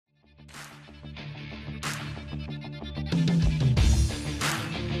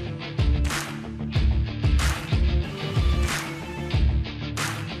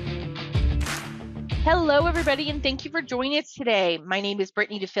Hello, everybody, and thank you for joining us today. My name is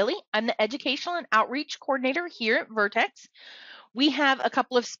Brittany DeFilly. I'm the Educational and Outreach Coordinator here at Vertex. We have a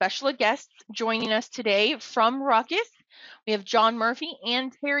couple of special guests joining us today from RUCKUS. We have John Murphy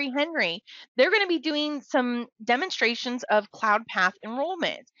and Terry Henry. They're going to be doing some demonstrations of Cloudpath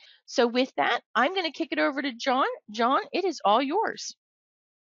enrollment. So with that, I'm going to kick it over to John. John, it is all yours.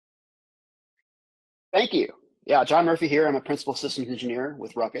 Thank you. Yeah, John Murphy here. I'm a principal systems engineer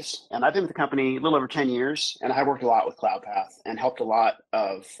with RUCKUS, and I've been with the company a little over 10 years, and I worked a lot with Cloudpath and helped a lot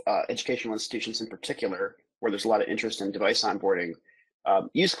of educational institutions in particular, where there's a lot of interest in device onboarding,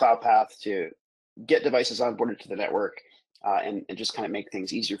 use Cloudpath to get devices onboarded to the network and just kind of make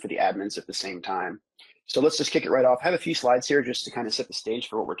things easier for the admins at the same time. So let's just kick it right off. I have a few slides here just to kind of set the stage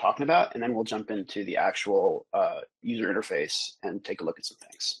for what we're talking about, and then we'll jump into the actual user interface and take a look at some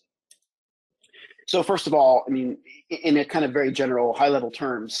things. So first of all, I mean, in a kind of very general, high-level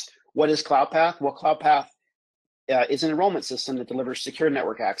terms, what is Cloudpath? Well, Cloudpath is an enrollment system that delivers secure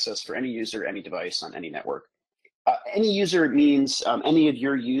network access for any user, any device on any network. Any user means any of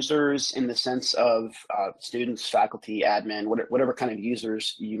your users in the sense of students, faculty, admin, whatever kind of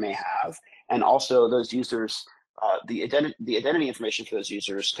users you may have. And also those users, the identity information for those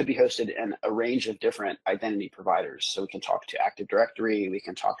users could be hosted in a range of different identity providers. So we can talk to Active Directory, we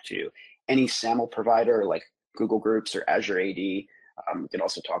can talk to any SAML provider like Google Groups or Azure AD. We can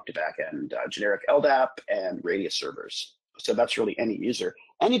also talk to backend generic LDAP and Radius servers. So that's really any user.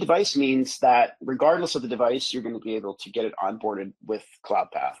 Any device means that regardless of the device, you're going to be able to get it onboarded with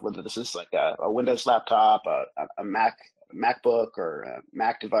Cloudpath, whether this is like a Windows laptop, a MacBook, or a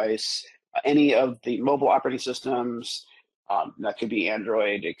Mac device, any of the mobile operating systems. That could be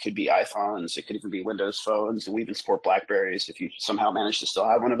Android, it could be iPhones, it could even be Windows phones, and we even support Blackberries if you somehow manage to still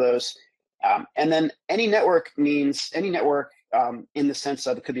have one of those. And then any network means any network in the sense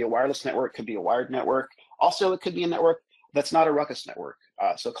of it could be a wireless network, could be a wired network. Also, it could be a network that's not a RUCKUS network.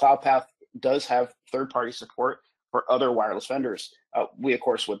 So Cloudpath does have third-party support for other wireless vendors. We, of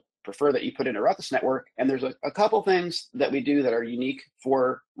course, would prefer that you put in a RUCKUS network, and there's a couple things that we do that are unique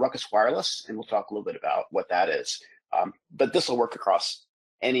for RUCKUS Wireless, and we'll talk a little bit about what that is. But this will work across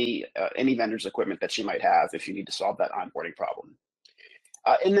any vendor's equipment that you might have if you need to solve that onboarding problem.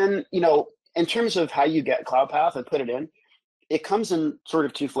 And then, you know, in terms of how you get Cloudpath and put it in, it comes in sort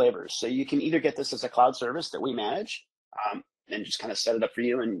of two flavors. So you can either get this as a cloud service that we manage and just kind of set it up for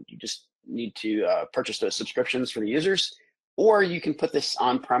you, and you just need to purchase those subscriptions for the users, or you can put this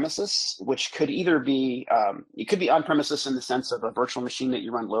on premises, which could either be, it could be on premises in the sense of a virtual machine that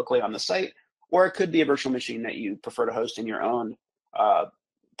you run locally on the site, or it could be a virtual machine that you prefer to host in your own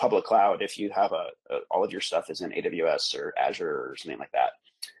public cloud if you have all of your stuff is in AWS or Azure or something like that.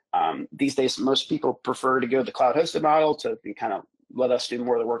 These days, most people prefer to go the cloud hosted model to kind of let us do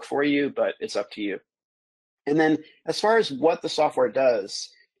more of the work for you, but it's up to you. And then as far as what the software does,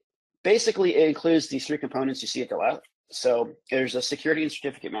 basically it includes these three components you see at the left. So there's a security and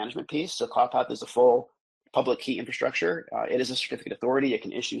certificate management piece. So Cloudpath is a full public key infrastructure. It is a certificate authority. It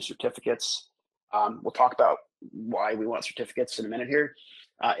can issue certificates. We'll talk about why we want certificates in a minute here.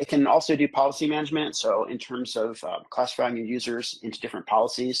 It can also do policy management. So in terms of classifying your users into different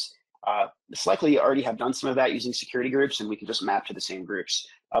policies, it's likely you already have done some of that using security groups, and we can just map to the same groups,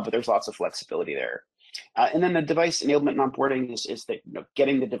 but there's lots of flexibility there. And then the device enablement and onboarding is the,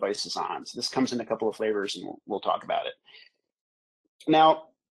 getting the devices on. So this comes in a couple of flavors, and we'll talk about it. Now,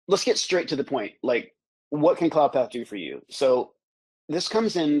 let's get straight to the point. Like, what can Cloudpath do for you? So this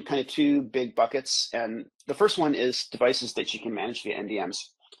comes in kind of two big buckets, and the first one is devices that you can manage via NDMs.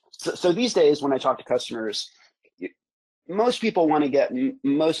 So these days, when I talk to customers, most people want to get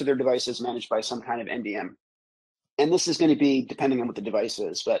most of their devices managed by some kind of NDM. And this is going to be depending on what the device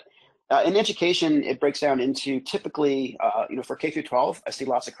is. But in education, it breaks down into typically, for K through 12, I see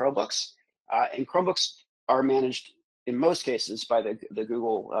lots of Chromebooks. And Chromebooks are managed in most cases by the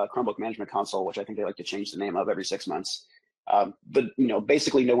Google Chromebook Management Console, which I think they like to change the name of every 6 months. But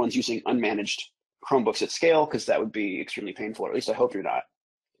basically no one's using unmanaged Chromebooks at scale, because that would be extremely painful, or at least I hope you're not.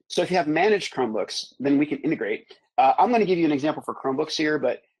 So if you have managed Chromebooks, then we can integrate. I'm going to give you an example for Chromebooks here,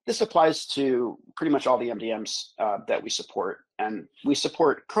 but this applies to pretty much all the MDMs that we support. And we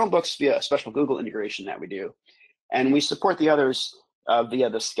support Chromebooks via a special Google integration that we do. And we support the others via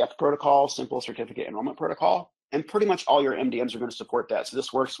the SCEP protocol, Simple Certificate Enrollment Protocol. And pretty much all your MDMs are going to support that. So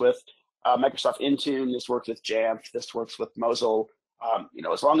this works with Microsoft Intune, this works with Jamf, this works with Mosel.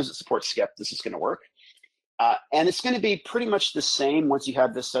 As long as it supports SCEP, this is going to work. And it's going to be pretty much the same once you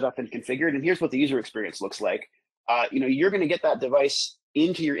have this set up and configured. And here's what the user experience looks like. You're going to get that device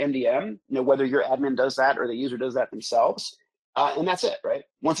into your MDM, whether your admin does that or the user does that themselves. And that's it, right?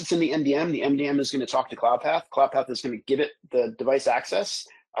 Once it's in the MDM is going to talk to Cloudpath. Cloudpath is going to give it the device access.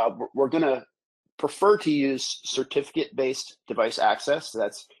 We're going to prefer to use certificate-based device access. So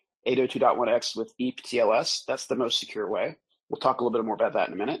that's 802.1x with EAP-TLS. That's the most secure way. We'll talk a little bit more about that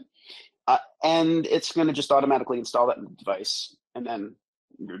in a minute. And it's going to just automatically install that in the device, and then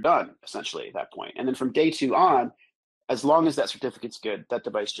you're done, essentially, at that point. And then from day 2 on, as long as that certificate's good, that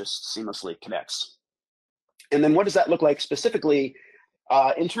device just seamlessly connects. And then what does that look like specifically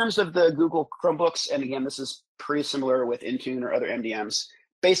in terms of the Google Chromebooks? And again, this is pretty similar with Intune or other MDMs.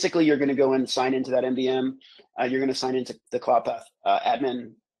 Basically, you're going to go and sign into that MDM. You're going to sign into the Cloudpath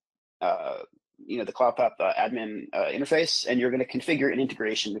admin, the Cloudpath admin interface, and you're going to configure an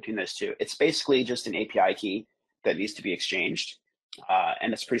integration between those two. It's basically just an API key that needs to be exchanged,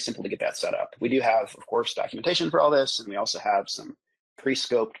 and it's pretty simple to get that set up. We do have, of course, documentation for all this, and we also have some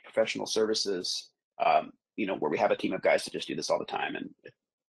pre-scoped professional services, where we have a team of guys to just do this all the time, and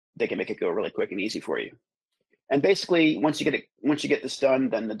they can make it go really quick and easy for you. And basically, once you get this done,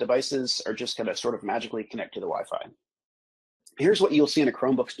 then the devices are just going to sort of magically connect to the Wi-Fi. Here's what you'll see in a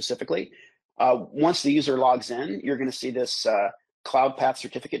Chromebook specifically. Once the user logs in, you're going to see this Cloudpath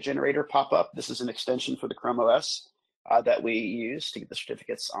certificate generator pop up. This is an extension for the Chrome OS that we use to get the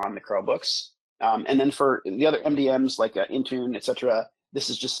certificates on the Chromebooks. And then for the other MDMs like Intune, et cetera, this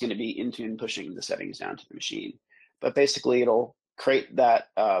is just going to be Intune pushing the settings down to the machine. But basically, it'll create that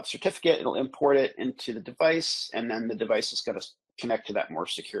certificate, it'll import it into the device, and then the device is going to connect to that more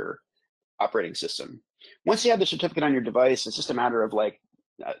secure operating system. Once you have the certificate on your device, it's just a matter of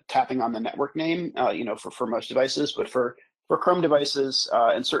tapping on the network name, for most devices. But for Chrome devices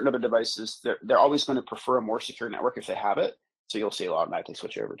and certain other devices, they're always going to prefer a more secure network if they have it. So you'll see it'll automatically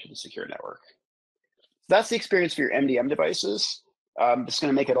switch over to the secure network. So that's the experience for your MDM devices. It's going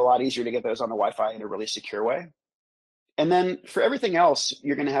to make it a lot easier to get those on the Wi-Fi in a really secure way. And then for everything else,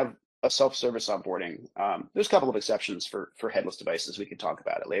 you're going to have a self-service onboarding. There's a couple of exceptions for headless devices. We can talk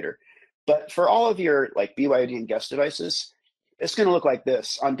about it later. But for all of your BYOD and guest devices, it's going to look like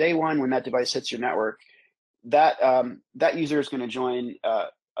this. On day 1, when that device hits your network, that user is going to join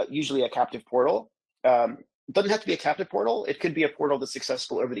usually a captive portal. It doesn't have to be a captive portal. It could be a portal that's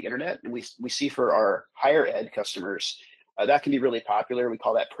accessible over the internet. And we see for our higher ed customers, that can be really popular. We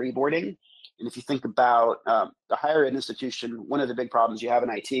call that pre-boarding. And if you think about the higher ed institution, one of the big problems you have in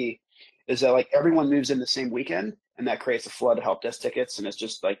IT is that everyone moves in the same weekend, and that creates a flood of help desk tickets, and it's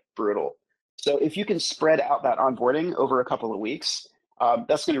just brutal. So if you can spread out that onboarding over a couple of weeks,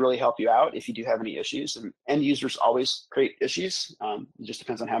 that's going to really help you out if you do have any issues. And end users always create issues. It just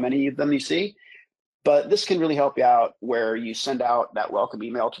depends on how many of them you see. But this can really help you out where you send out that welcome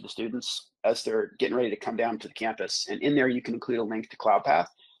email to the students as they're getting ready to come down to the campus. And in there, you can include a link to Cloudpath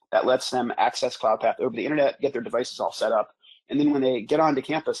that lets them access Cloudpath over the internet, get their devices all set up. And then when they get onto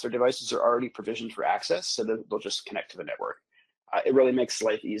campus, their devices are already provisioned for access, so they'll just connect to the network. It really makes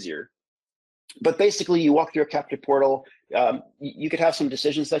life easier. But basically, you walk through a captive portal. You could have some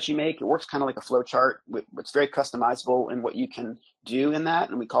decisions that you make. It works kind of like a flow chart. It's very customizable in what you can do in that,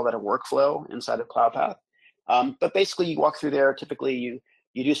 and we call that a workflow inside of Cloudpath. But basically, you walk through there. Typically,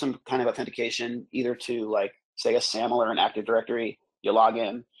 you do some kind of authentication, either to say a SAML or an Active Directory. You log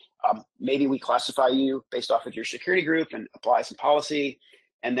in. Maybe we classify you based off of your security group and apply some policy,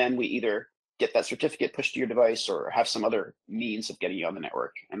 and then we either get that certificate pushed to your device or have some other means of getting you on the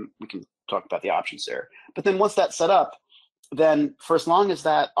network, and we can talk about the options there. But then once that's set up, then for as long as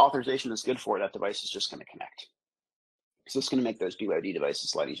that authorization is good for, that device is just going to connect. So it's going to make those BYOD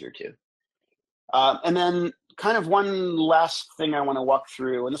devices a lot easier too. And then kind of one last thing I want to walk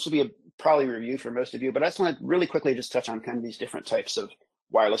through, and this will be probably a review for most of you, but I just want to really quickly just touch on kind of these different types of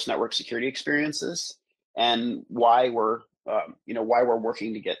wireless network security experiences and why we're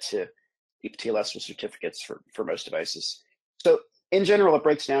working to get to TLS with certificates for most devices. So in general, it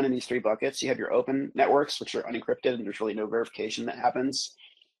breaks down in these 3 buckets. You have your open networks, which are unencrypted, and there's really no verification that happens.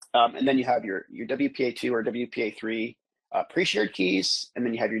 And then you have your WPA2 or WPA3 pre-shared keys, and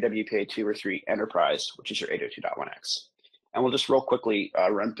then you have your WPA2 or 3 enterprise, which is your 802.1x. And we'll just real quickly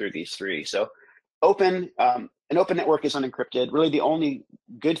run through these 3. So open, an open network is unencrypted. Really, the only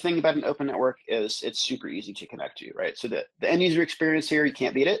good thing about an open network is it's super easy to connect to, right? So the end user experience here, you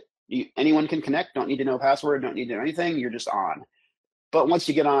can't beat it. Anyone can connect, don't need to know a password, don't need to know anything, you're just on. But once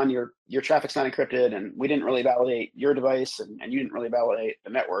you get on, your traffic's not encrypted, and we didn't really validate your device, and you didn't really validate the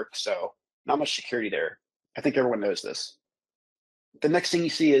network, so not much security there. I think everyone knows this. The next thing you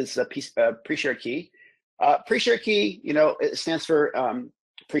see is a pre-shared key. Pre-shared key, it stands for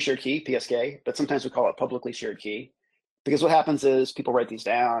pre-shared key, PSK, but sometimes we call it publicly shared key, because what happens is people write these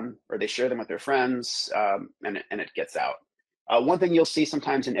down, or they share them with their friends, and it gets out. One thing you'll see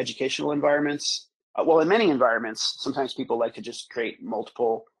sometimes in educational environments, well, in many environments, sometimes people like to just create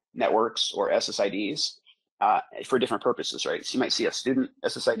multiple networks or SSIDs for different purposes, right? So you might see a student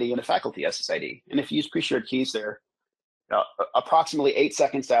SSID and a faculty SSID. And if you use pre-shared keys there, approximately 8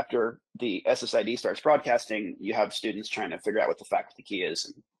 seconds after the SSID starts broadcasting, you have students trying to figure out what the faculty key is.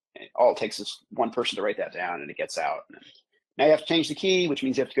 And all it takes is one person to write that down and it gets out. And now you have to change the key, which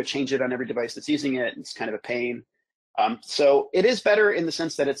means you have to go change it on every device that's using it. It's kind of a pain. So it is better in the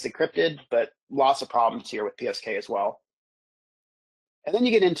sense that it's encrypted, but lots of problems here with PSK as well. And then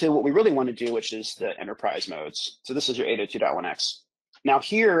you get into what we really want to do, which is the enterprise modes. So this is your 802.1x. Now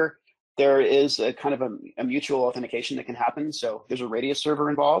here, there is a kind of a mutual authentication that can happen. So there's a radius server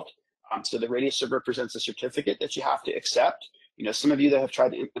involved. So the radius server presents a certificate that you have to accept. You know, some of you that have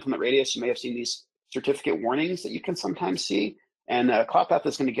tried to implement radius, you may have seen these certificate warnings that you can sometimes see. And Cloudpath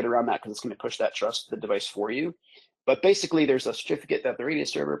is going to get around that because it's going to push that trust to the device for you. But basically, there's a certificate that the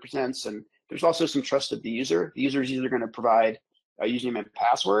radius server presents, and there's also some trust of the user. The user is either going to provide a username and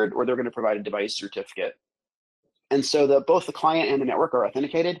password, or they're going to provide a device certificate. And so both the client and the network are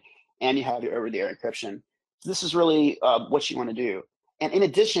authenticated, and you have your over-the-air encryption. So this is really what you want to do. And in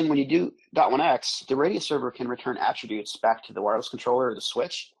addition, when you do .1x, the radius server can return attributes back to the wireless controller or the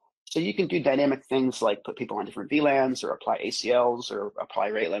switch. So you can do dynamic things like put people on different VLANs, or apply ACLs, or apply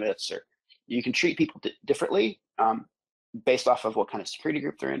rate limits, or you can treat people differently based off of what kind of security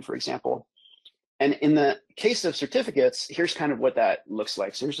group they're in, for example. And in the case of certificates, here's kind of what that looks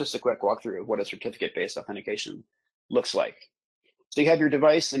like. So here's just a quick walkthrough of what a certificate-based authentication looks like. So you have your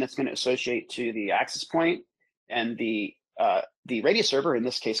device, and it's going to associate to the access point, and the radius server, in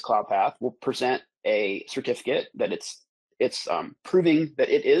this case Cloudpath, will present a certificate that it's proving that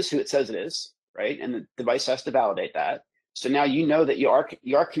it is who it says it is, right? And the device has to validate that. So now you know that you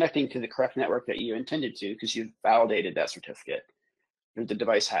are connecting to the correct network that you intended to, because you've validated that certificate that the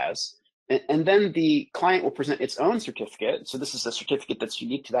device has. And then the client will present its own certificate. So this is a certificate that's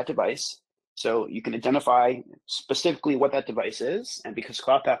unique to that device. So you can identify specifically what that device is. And because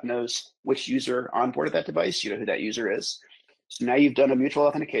Cloudpath knows which user onboarded that device, you know who that user is. So now you've done a mutual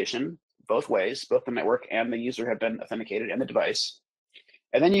authentication both ways. Both the network and the user have been authenticated, and the device.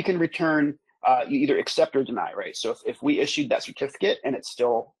 And then you can return, you either accept or deny, right? So if we issued that certificate and it's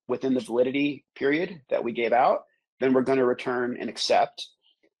still within the validity period that we gave out, then we're going to return and accept.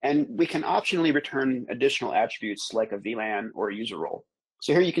 And we can optionally return additional attributes like a VLAN or a user role.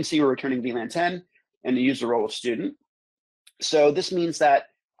 So here you can see we're returning VLAN 10 and the user role of student. So this means that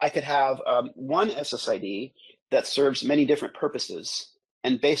I could have one SSID that serves many different purposes.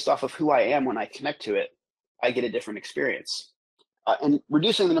 And based off of who I am when I connect to it, I get a different experience. And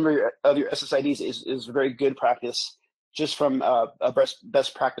reducing the number of your SSIDs is a very good practice just from a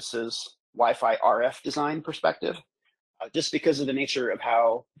best practices Wi-Fi RF design perspective. Just because of the nature of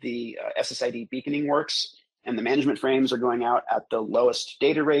how the SSID beaconing works, and the management frames are going out at the lowest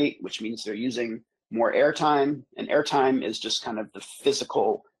data rate, which means they're using more airtime, and airtime is just kind of the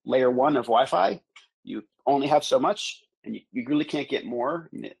physical layer one of Wi-Fi. You only have so much, and you really can't get more.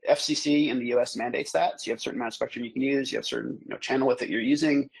 FCC in the US mandates that, so you have a certain amount of spectrum you can use, you have certain channel width that you're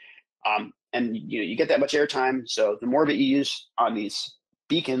using, and you get that much airtime. So the more that you use on these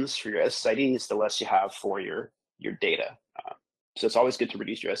beacons for your SSIDs, the less you have for your data. So it's always good to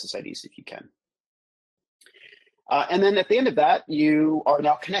reduce your SSIDs if you can. And then at the end of that, you are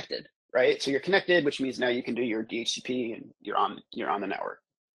now connected, right? So you're connected, which means now you can do your DHCP and you're on the network.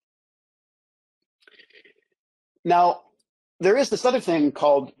 Now, there is this other thing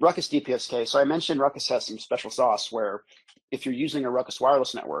called RUCKUS DPSK. So I mentioned RUCKUS has some special sauce where if you're using a RUCKUS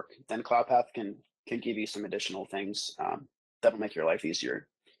wireless network, then Cloudpath can give you some additional things that'll make your life easier.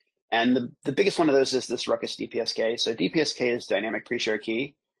 And the biggest one of those is this RUCKUS DPSK. So DPSK is dynamic pre-share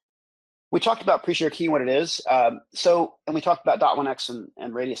key. We talked about pre-share key, what it is. And we talked about .1x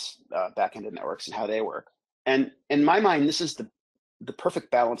and radius backended networks and how they work. And in my mind, this is the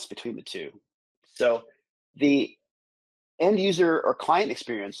perfect balance between the two. So the end user or client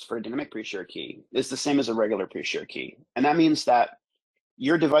experience for a dynamic pre-share key is the same as a regular pre-share key. And that means that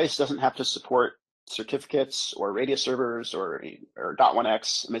your device doesn't have to support certificates or radius servers or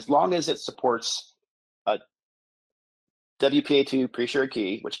 .1x. And as long as it supports a WPA2 pre-shared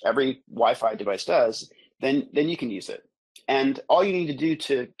key, which every Wi-Fi device does, then you can use it. And all you need to do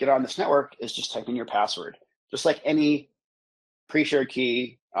to get on this network is just type in your password, just like any pre-shared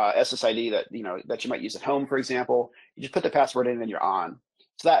key SSID that you might use at home, for example. You just put the password in and you're on.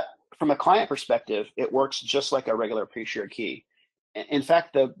 So that from a client perspective, it works just like a regular pre-shared key. In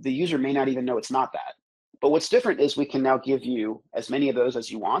fact, the user may not even know it's not that. But what's different is we can now give you as many of those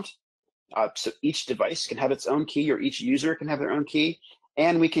as you want. So each device can have its own key, or each user can have their own key.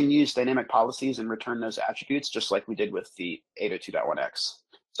 And we can use dynamic policies and return those attributes just like we did with the 802.1x.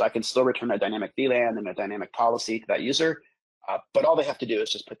 So I can still return a dynamic VLAN and a dynamic policy to that user, but all they have to do is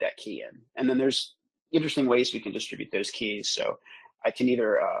just put that key in. And then there's interesting ways we can distribute those keys. So I can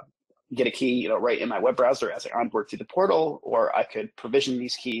either get a key, right in my web browser as I onboard through the portal, or I could provision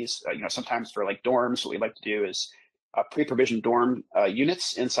these keys. Sometimes for like dorms, what we like to do is pre-provision dorm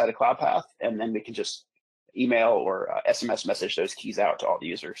units inside of CloudPath, and then we can just email or SMS message those keys out to all the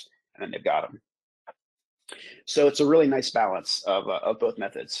users, and then they've got them. So it's a really nice balance of both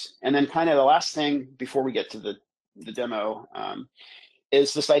methods. And then kind of the last thing before we get to the demo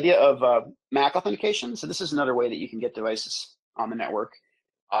is this idea of MAC authentication. So this is another way that you can get devices on the network.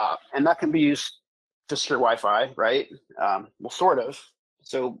 And that can be used to secure Wi-Fi, right? Well, sort of.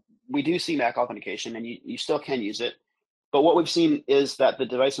 So we do see MAC authentication, and you still can use it. But what we've seen is that the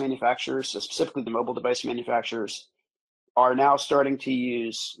device manufacturers, so specifically the mobile device manufacturers, are now starting to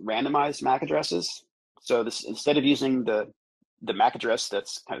use randomized MAC addresses. So this, instead of using the MAC address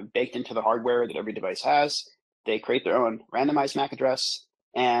that's kind of baked into the hardware that every device has, they create their own randomized MAC address.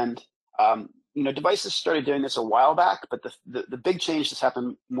 And devices started doing this a while back, but the big change that's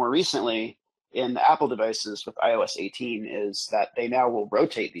happened more recently in the Apple devices with iOS 18 is that they now will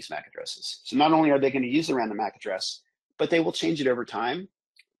rotate these MAC addresses. So not only are they going to use the random MAC address, but they will change it over time.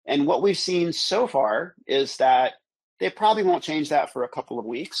 And what we've seen so far is that they probably won't change that for a couple of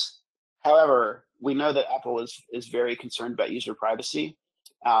weeks. However, we know that Apple is very concerned about user privacy,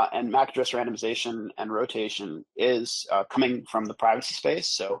 and MAC address randomization and rotation is coming from the privacy space.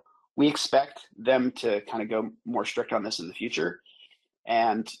 So we expect them to kind of go more strict on this in the future,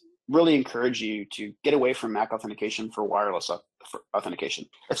 and really encourage you to get away from MAC authentication for wireless authentication.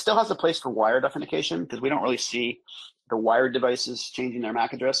 It still has a place for wired authentication because we don't really see the wired devices changing their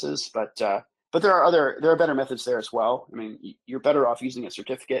MAC addresses, but there are better methods there as well. I mean, you're better off using a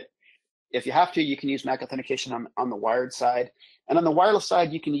certificate. If you have to, you can use MAC authentication on the wired side, and on the wireless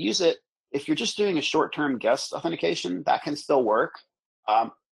side, you can use it if you're just doing a short-term guest authentication. That can still work,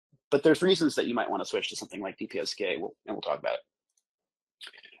 but there's reasons that you might want to switch to something like DPSK, and we'll talk about it.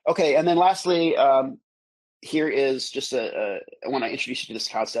 Okay, and then lastly, here is just I want to introduce you to this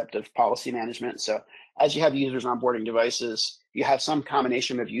concept of policy management. So as you have users onboarding devices, you have some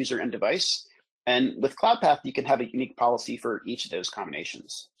combination of user and device. And with CloudPath, you can have a unique policy for each of those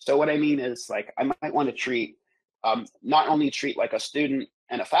combinations. So what I mean is, like, I might want to treat, not only treat like a student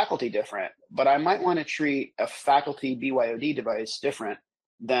and a faculty different, but I might want to treat a faculty BYOD device different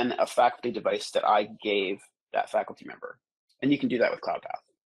than a faculty device that I gave that faculty member. And you can do that with CloudPath.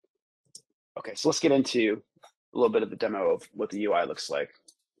 Okay, so let's get into a little bit of the demo of what the UI looks like.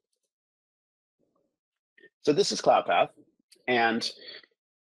 So this is CloudPath, and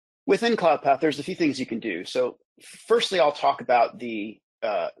within CloudPath, there's a few things you can do. So firstly, I'll talk about the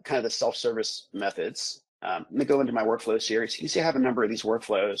kind of the self-service methods. Let me go into my workflows here. So you can see I have a number of these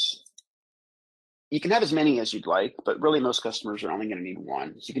workflows. You can have as many as you'd like, but really most customers are only going to need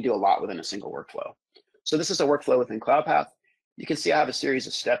one. So you can do a lot within a single workflow. So this is a workflow within CloudPath. You can see I have a series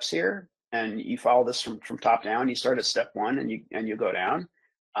of steps here, and you follow this from top down. You start at step one, and you go down.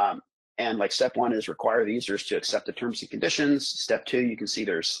 And like step one is require the users to accept the terms and conditions. Step two, you can see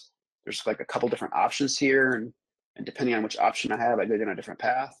there's like a couple different options here, and depending on which option I have, I go down a different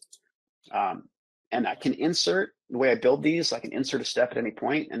path. And I can insert, the way I build these, I can insert a step at any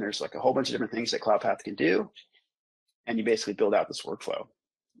point, and there's like a whole bunch of different things that CloudPath can do, and you basically build out this workflow.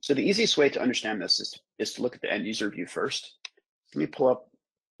 So the easiest way to understand this is to look at the end user view first. Let me pull up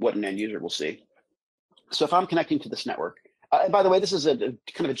what an end user will see. So if I'm connecting to this network, and by the way, this is a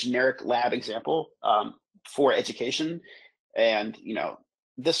kind of a generic lab example for education, and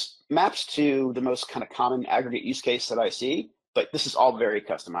this maps to the most kind of common aggregate use case that I see, but this is all very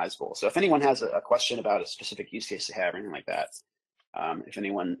customizable. So if anyone has a question about a specific use case they have or anything like that, if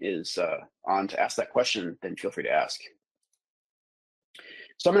anyone is on to ask that question, then feel free to ask.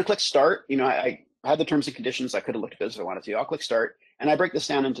 So I'm going to click start. I had the terms and conditions. I could have looked at those if I wanted to. I'll click start, and I break this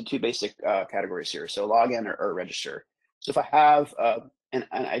down into two basic categories here. So login or register. So if I have an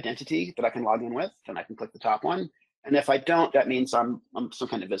identity that I can log in with, then I can click the top one. And if I don't, that means I'm some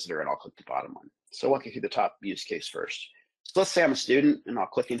kind of visitor, and I'll click the bottom one. So I'll walk you through the top use case first. So let's say I'm a student, and I'll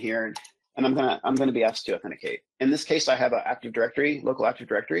click in here, and I'm gonna be asked to authenticate. In this case, I have an Active Directory, local Active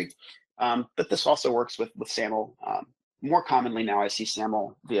Directory, but this also works with SAML. More commonly now, I see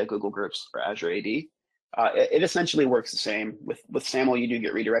SAML via Google Groups or Azure AD. It essentially works the same. With SAML, you do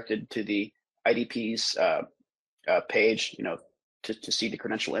get redirected to the IDP's page, to see the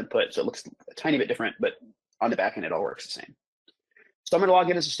credential input. So it looks a tiny bit different, but on the back end, it all works the same. So I'm going to log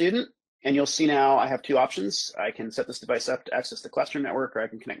in as a student, And you'll see now I have two options. I can set this device up to access the classroom network, or I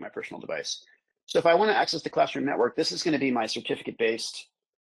can connect my personal device. So if I want to access the classroom network, this is going to be my certificate-based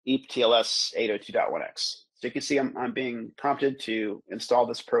EAP-TLS 802.1x. So you can see I'm being prompted to install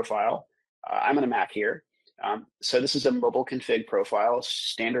this profile. I'm on a Mac here. So this is a mobile config profile,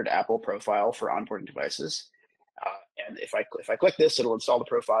 standard Apple profile for onboarding devices. And if I click this, it'll install the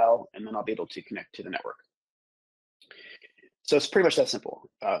profile, and then I'll be able to connect to the network. So it's pretty much that simple.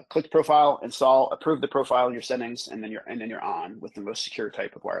 Click the profile, install, approve the profile in your settings, and then you're on with the most secure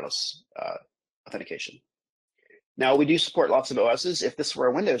type of wireless authentication. Now, we do support lots of OSs. If this were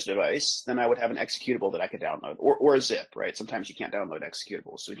a Windows device, then I would have an executable that I could download, or a zip, right? Sometimes you can't download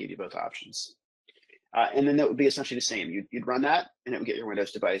executables, so we give you both options. And then that would be essentially the same. You'd run that, and it would get your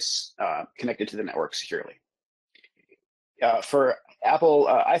Windows device connected to the network securely. For Apple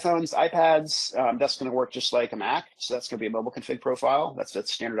iPhones, iPads, that's going to work just like a Mac. So that's going to be a mobile config profile. That's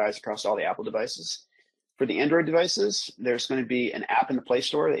standardized across all the Apple devices. For the Android devices, there's going to be an app in the Play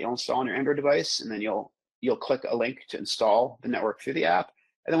Store that you'll install on your Android device, and then you'll click a link to install the network through the app.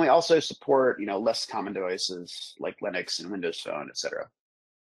 And then we also support, less common devices like Linux and Windows Phone, et cetera.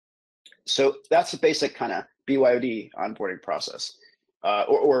 So that's the basic kind of BYOD onboarding process,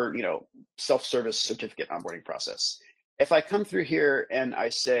 or self-service certificate onboarding process. If I come through here and I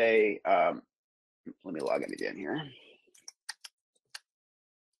say, let me log in again here.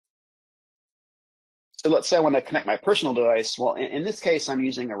 So let's say I want to connect my personal device. Well, in this case, I'm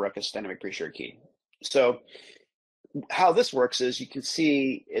using a RUCKUS dynamic pre-shared key. So how this works is you can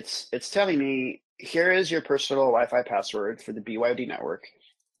see it's telling me, here is your personal Wi-Fi password for the BYOD network,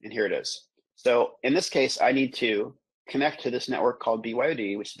 and here it is. So in this case, I need to connect to this network called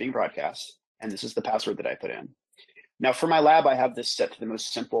BYOD, which is being broadcast, and this is the password that I put in. Now for my lab, I have this set to the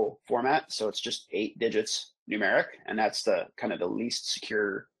most simple format. So it's just 8 digits numeric, and that's the kind of the least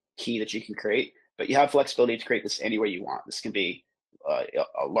secure key that you can create. But you have flexibility to create this any way you want. This can be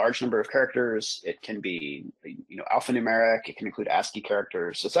a large number of characters. It can be alphanumeric. It can include ASCII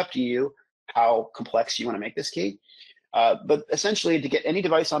characters. So it's up to you how complex you want to make this key. But essentially, to get any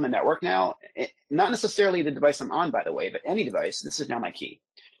device on the network now, not necessarily the device I'm on, by the way, but any device, this is now my key.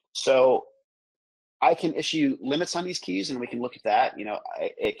 So I can issue limits on these keys, and we can look at that.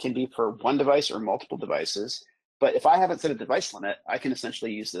 It can be for one device or multiple devices. But if I haven't set a device limit, I can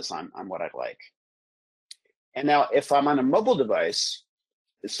essentially use this on what I'd like. And now, if I'm on a mobile device,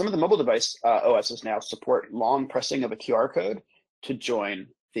 some of the mobile device OSs now support long pressing of a QR code to join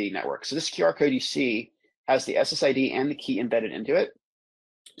the network. So this QR code you see has the SSID and the key embedded into it.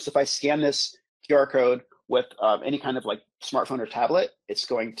 So if I scan this QR code with any kind of like smartphone or tablet, it's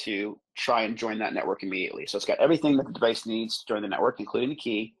going to try and join that network immediately. So it's got everything that the device needs to join the network, including the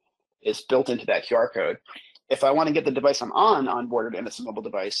key, is built into that QR code. If I want to get the device I'm onboarded and it's a mobile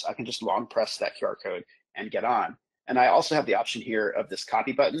device, I can just long press that QR code and get on. And I also have the option here of this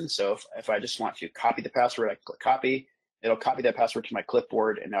copy button. So if I just want to copy the password, I click copy. It'll copy that password to my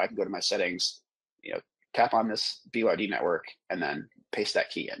clipboard, and now I can go to my settings, tap on this BYOD network, and then paste that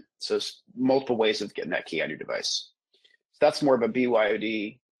key in. So there's multiple ways of getting that key on your device. So that's more of a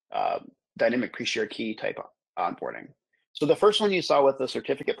BYOD dynamic pre-shared key type onboarding. So the first one you saw with the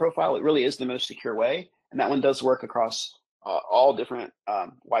certificate profile, it really is the most secure way. And that one does work across all different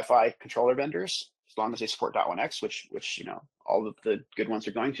Wi-Fi controller vendors, as long as they support .1x, which all of the good ones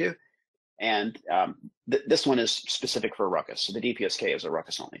are going to. And this one is specific for RUCKUS. So the DPSK is a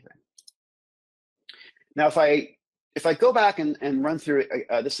RUCKUS only thing. Now, if I go back and run through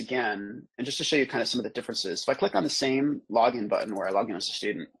this again, and just to show you kind of some of the differences, if I click on the same login button where I log in as a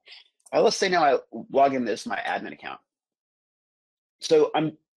student, let's say now I log in as my admin account. So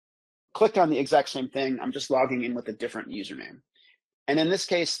I'm clicked on the exact same thing. I'm just logging in with a different username. And in this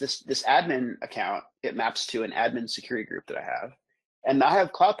case, this admin account, it maps to an admin security group that I have. And I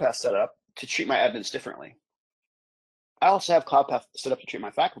have Cloudpath set up to treat my admins differently. I also have Cloudpath set up to treat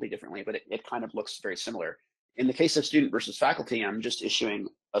my faculty differently, but it kind of looks very similar. In the case of student versus faculty, I'm just issuing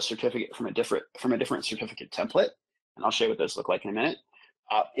a certificate from a different certificate template, and I'll show you what those look like in a minute.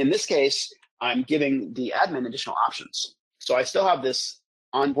 In this case, I'm giving the admin additional options. So I still have this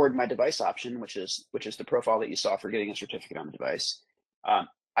onboard my device option, which is the profile that you saw for getting a certificate on the device.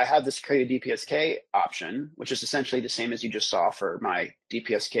 I have this create a DPSK option, which is essentially the same as you just saw for my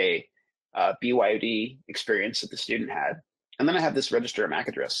DPSK BYOD experience that the student had. And then I have this register a MAC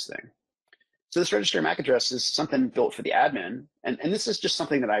address thing. So this register a MAC address is something built for the admin. And this is just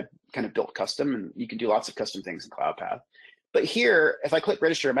something that I kind of built custom, and you can do lots of custom things in Cloudpath. But here, if I click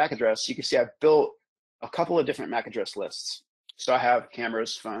register a MAC address, you can see I've built a couple of different MAC address lists. So I have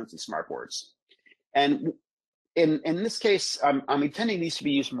cameras, phones, and smartboards. And in this case, I'm intending these to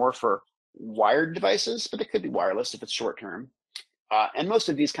be used more for wired devices, but they could be wireless if it's short term. And most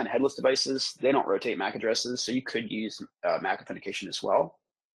of these kind of headless devices, they don't rotate MAC addresses, so you could use MAC authentication as well.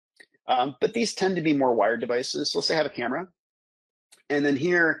 But these tend to be more wired devices. So let's say I have a camera. And then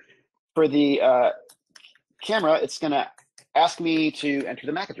here for the camera, it's going to ask me to enter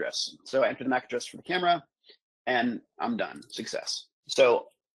the MAC address. So I enter the MAC address for the camera, and I'm done. Success. So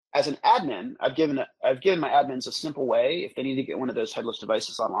as an admin, I've given my admins a simple way. If they need to get one of those headless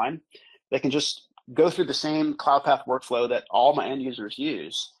devices online, they can just go through the same Cloudpath workflow that all my end users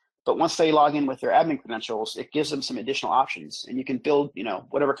use. But once they log in with their admin credentials, it gives them some additional options, and you can build,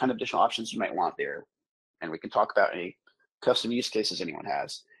 whatever kind of additional options you might want there. And we can talk about any custom use cases anyone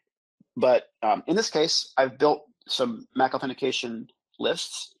has. But in this case, I've built some MAC authentication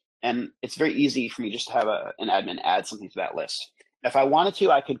lists, and it's very easy for me just to have an admin add something to that list. If I wanted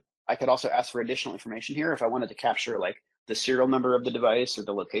to, I could also ask for additional information here. If I wanted to capture like the serial number of the device or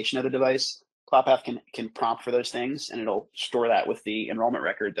the location of the device, Cloudpath can prompt for those things, and it'll store that with the enrollment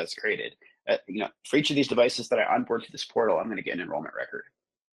record that's created. For each of these devices that I onboard to this portal, I'm going to get an enrollment record,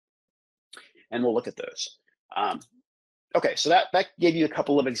 and we'll look at those. Okay, so that gave you a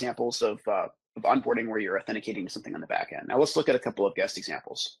couple of examples of onboarding where you're authenticating to something on the back end. Now let's look at a couple of guest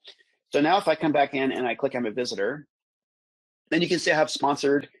examples. So now if I come back in and I click I'm a visitor, then you can see I have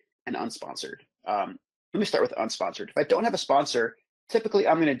sponsored and unsponsored. Let me start with unsponsored. If I don't have a sponsor, typically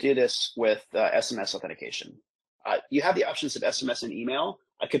I'm going to do this with SMS authentication. You have the options of SMS and email.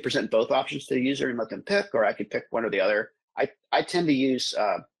 I could present both options to the user and let them pick, or I could pick one or the other. I tend to use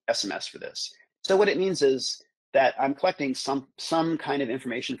SMS for this. So what it means is that I'm collecting some kind of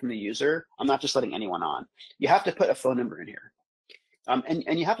information from the user. I'm not just letting anyone on. You have to put a phone number in here.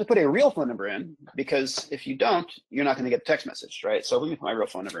 And you have to put a real phone number in, because if you don't, you're not going to get a text message, right? So let me put my real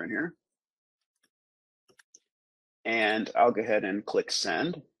phone number in here. And I'll go ahead and click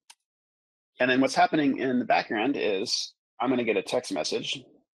send. And then what's happening in the background is I'm going to get a text message,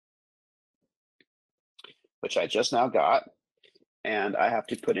 which I just now got. And I have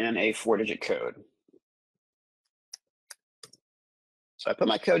to put in a 4-digit code. So I put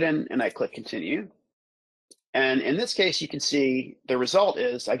my code in and I click continue. And in this case, you can see the result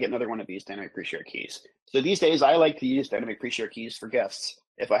is I get another one of these dynamic pre-share keys. So these days, I like to use dynamic pre-share keys for guests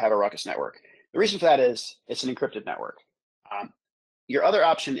if I have a RUCKUS network. The reason for that is it's an encrypted network. Your other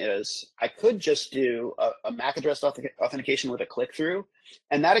option is I could just do a MAC address authentication with a click-through.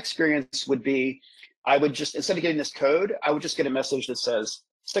 And that experience would be, I would just, instead of getting this code, I would just get a message that says,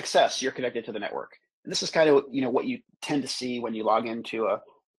 success, you're connected to the network. And this is kind of what you tend to see when you log into a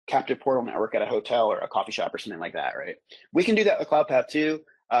captive portal network at a hotel or a coffee shop or something like that, right? We can do that with Cloudpath too.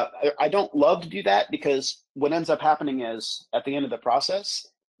 I don't love to do that, because what ends up happening is at the end of the process,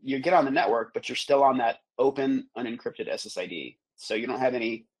 you get on the network, but you're still on that open, unencrypted SSID. So you don't have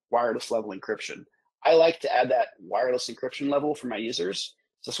any wireless level encryption. I like to add that wireless encryption level for my users.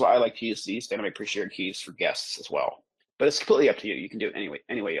 So that's why I like to use these dynamic pre-shared keys for guests as well. But it's completely up to you. You can do it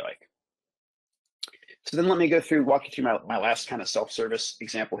any way you like. So then let me walk you through my last kind of self-service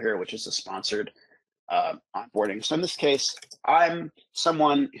example here, which is a sponsored onboarding. So in this case, I'm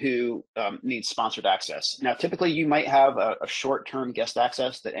someone who needs sponsored access. Now, typically you might have a short-term guest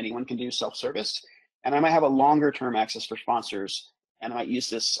access that anyone can do self-service, and I might have a longer-term access for sponsors, and I might use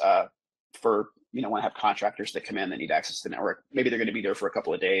this for, when I have contractors that come in that need access to the network. Maybe they're going to be there for a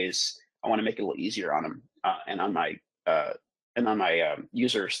couple of days. I want to make it a little easier on them and on my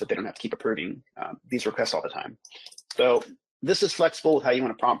users, that they don't have to keep approving these requests all the time. So this is flexible with how you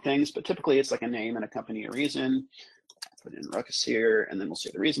want to prompt things, but typically it's like a name and a company, a reason. Put in RUCKUS here, and then we'll say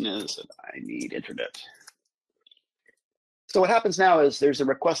the reason is that I need internet. So what happens now is there's a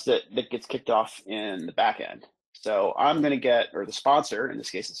request that gets kicked off in the back end. So I'm going to get, or the sponsor, in this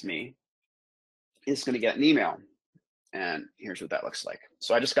case it's me, is going to get an email. And here's what that looks like.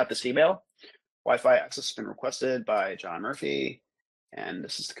 So I just got this email. Wi-Fi access has been requested by John Murphy, and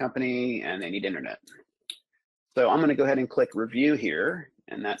this is the company, and they need internet. So I'm going to go ahead and click review here,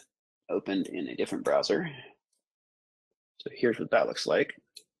 and that opened in a different browser. So here's what that looks like.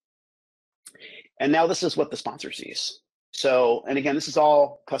 And now this is what the sponsor sees. So, and again, this is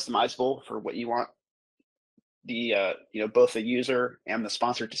all customizable for what you want the both the user and the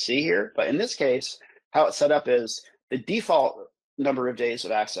sponsor to see here. But in this case, how it's set up is the default number of days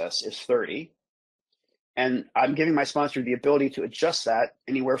of access is 30. And I'm giving my sponsor the ability to adjust that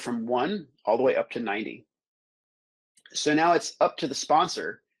anywhere from 1 all the way up to 90. So now it's up to the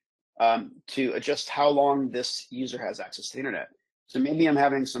sponsor to adjust how long this user has access to the internet. So maybe I'm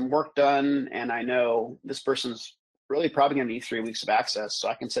having some work done, and I know this person's really probably going to need 3 weeks of access, so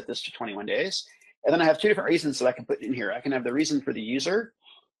I can set this to 21 days. And then I have 2 different reasons that I can put in here. I can have the reason for the user,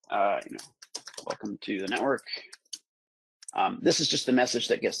 welcome to the network. This is just the message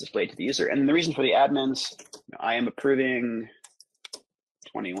that gets displayed to the user. And the reason for the admins, I am approving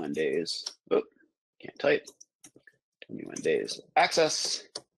 21 days. Oh, can't type. 21 days access,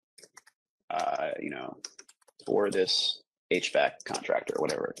 for this HVAC contractor, or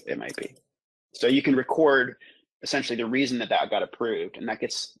whatever it might be. So you can record essentially the reason that got approved, and that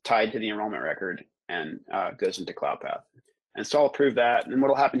gets tied to the enrollment record and goes into Cloudpath. And so I'll approve that. And what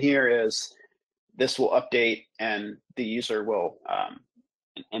will happen here is this will update, and the user will,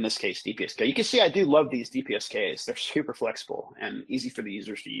 in this case, DPSK. You can see I do love these DPSKs. They're super flexible and easy for the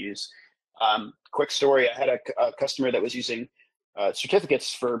users to use. Quick story, I had a customer that was using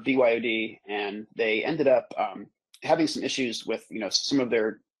certificates for BYOD, and they ended up having some issues with some of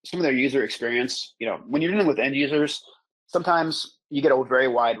their user experience. When you're dealing with end users, sometimes you get a very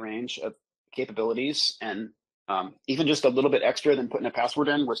wide range of capabilities, and even just a little bit extra than putting a password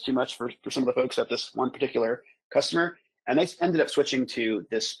in was too much for some of the folks at this one particular customer. And they ended up switching to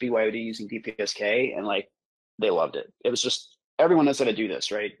this BYOD using DPSK, and they loved it. It was just, everyone knows how to do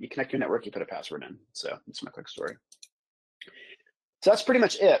this, right? You connect your network, you put a password in. So that's my quick story. So that's pretty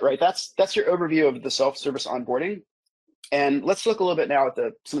much it, right? That's your overview of the self-service onboarding. And let's look a little bit now at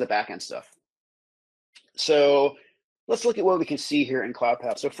some of the backend stuff. So let's look at what we can see here in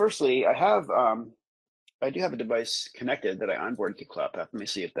Cloudpath. So firstly, I do have a device connected that I onboarded to Cloudpath. Let me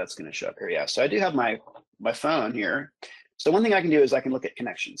see if that's going to show up here. Yeah, so I do have my phone here. So one thing I can do is I can look at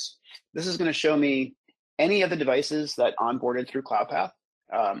connections. This is going to show me any of the devices that onboarded through Cloudpath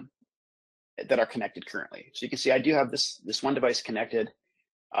that are connected currently. So you can see I do have this one device connected.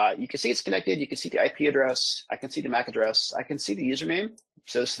 You can see it's connected. You can see the IP address. I can see the MAC address. I can see the username.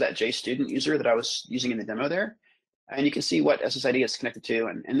 So this is that JStudent user that I was using in the demo there. And you can see what SSID it's connected to.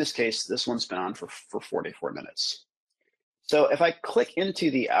 And in this case, this one's been on for 44 minutes. So if I click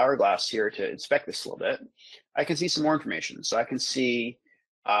into the hourglass here to inspect this a little bit, I can see some more information. So I can see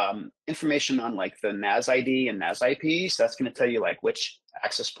information on the NAS ID and NAS IP. So that's going to tell you which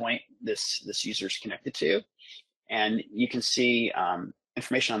access point this user is connected to. And you can see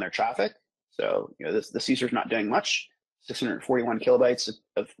information on their traffic. So this user's not doing much. 641 kilobytes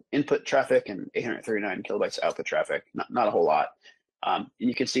of input traffic and 839 kilobytes of output traffic, not a whole lot. And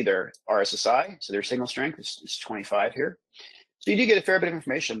you can see their RSSI, so their signal strength is 25 here. So you do get a fair bit of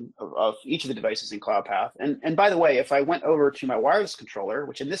information of each of the devices in Cloudpath. And by the way, if I went over to my wireless controller,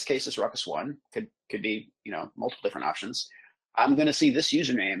 which in this case is RUCKUS 1, could be multiple different options, I'm going to see this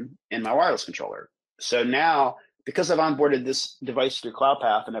username in my wireless controller. So now, because I've onboarded this device through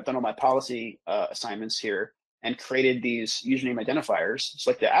Cloudpath and I've done all my policy assignments here, and created these username identifiers. It's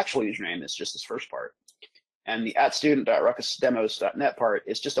the actual username is just this first part. And the @student.ruckusdemos.net part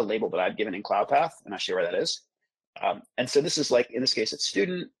is just a label that I've given in Cloudpath, and I'll show you where that is. And so this is in this case, it's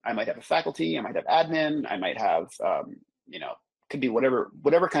student. I might have a faculty, I might have admin, I might have, could be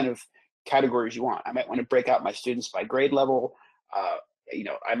whatever kind of categories you want. I might want to break out my students by grade level.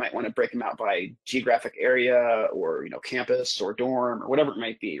 I might want to break them out by geographic area or, campus or dorm or whatever it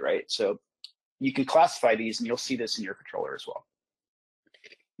might be, right? So you can classify these, and you'll see this in your controller as well.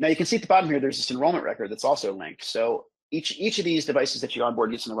 Now you can see at the bottom here, there's this enrollment record that's also linked. So each of these devices that you onboard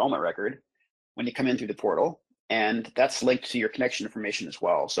gets an enrollment record when you come in through the portal, and that's linked to your connection information as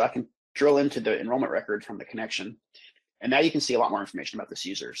well. So I can drill into the enrollment record from the connection, and now you can see a lot more information about this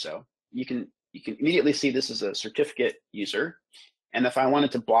user. So you can immediately see this is a certificate user, and if I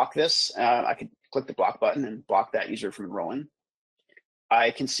wanted to block this, I could click the block button and block that user from enrolling.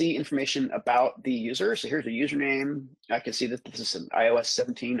 I can see information about the user. So here's a username. I can see that this is an iOS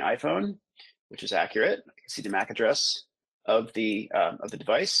 17 iPhone, which is accurate. I can see the MAC address of the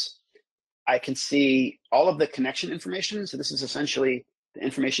device. I can see all of the connection information. So this is essentially the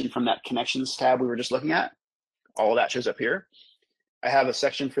information from that connections tab we were just looking at. All of that shows up here. I have a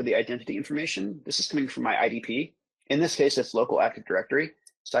section for the identity information. This is coming from my IDP. In this case, it's local Active Directory.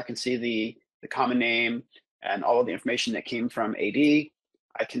 So I can see the common name and all of the information that came from AD.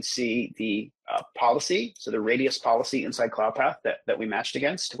 I can see the policy, so the radius policy inside Cloudpath that we matched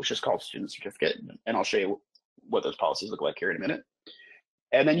against, which is called student certificate. And I'll show you what those policies look like here in a minute.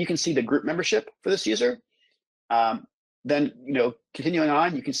 And then you can see the group membership for this user. Then, continuing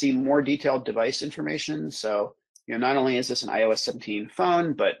on, you can see more detailed device information. So, not only is this an iOS 17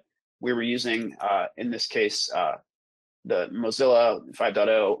 phone, but we were using, in this case, the Mozilla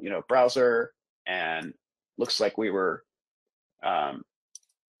 5.0, browser, and looks like we were,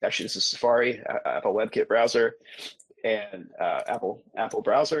 actually, this is Safari, Apple WebKit browser, and Apple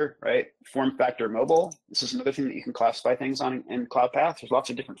browser, right? Form factor mobile. This is another thing that you can classify things on in Cloudpath. There's lots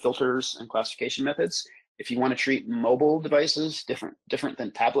of different filters and classification methods. If you want to treat mobile devices different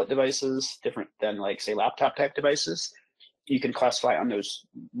than tablet devices, different than like say laptop type devices, you can classify on those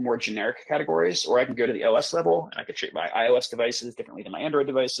more generic categories, or I can go to the OS level and I can treat my iOS devices differently than my Android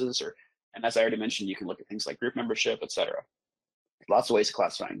devices, and as I already mentioned, you can look at things like group membership, etc. Lots of ways of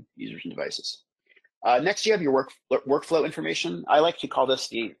classifying users and devices. Next, you have your workflow information. I like to call this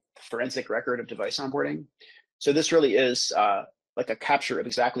the forensic record of device onboarding. So this really is like a capture of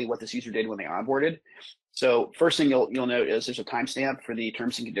exactly what this user did when they onboarded. So first thing you'll note is there's a timestamp for the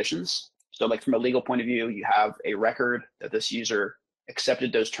terms and conditions. So like from a legal point of view, you have a record that this user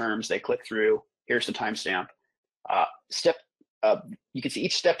accepted those terms, they click through, here's the timestamp. You can see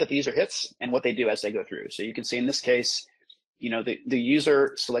each step that the user hits and what they do as they go through. So you can see in this case, the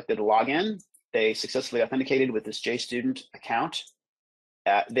user selected a login, they successfully authenticated with this JStudent account.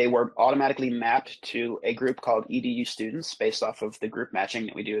 They were automatically mapped to a group called EDU students based off of the group matching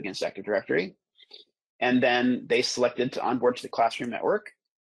that we do against Active Directory. And then they selected to onboard to the classroom network,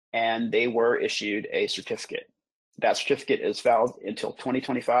 and they were issued a certificate. That certificate is valid until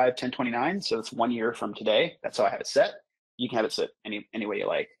 2025-10/29, so it's 1 year from today. That's how I have it set. You can have it set any way you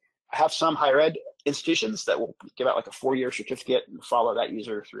like. I have some higher ed institutions that will give out like a 4-year certificate and follow that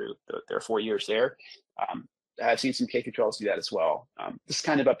user through their 4 years there. I've seen some K-12s do that as well. This is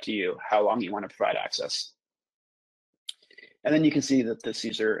kind of up to you how long you want to provide access. And then you can see that this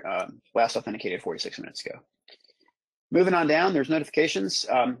user last authenticated 46 minutes ago. Moving on down, there's notifications.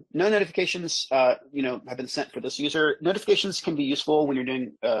 No notifications, have been sent for this user. Notifications can be useful when you're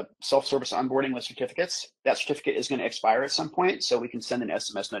doing self-service onboarding with certificates. That certificate is going to expire at some point, so we can send an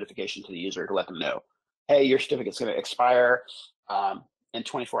SMS notification to the user to let them know, hey, your certificate's going to expire in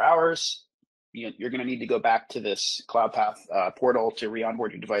 24 hours. You're going to need to go back to this Cloudpath portal to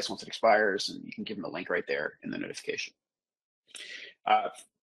re-onboard your device once it expires, and you can give them a link right there in the notification.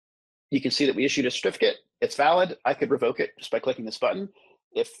 You can see that we issued a certificate. It's valid. I could revoke it just by clicking this button.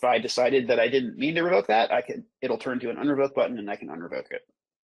 If I decided that I didn't mean to revoke that, it'll turn to an unrevoke button and I can unrevoke it.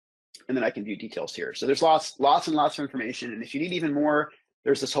 And then I can view details here. So there's lots and lots of information. And if you need even more,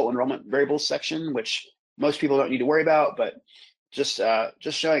 there's this whole enrollment variables section, which most people don't need to worry about, but just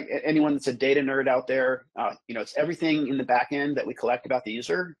showing anyone that's a data nerd out there, it's everything in the back end that we collect about the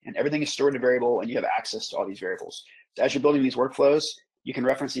user, and everything is stored in a variable, and you have access to all these variables. So as you're building these workflows, you can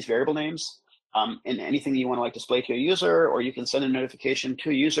reference these variable names in anything that you want to like display to a user, or you can send a notification to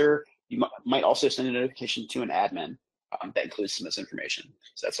a user. You might also send a notification to an admin that includes some of this information.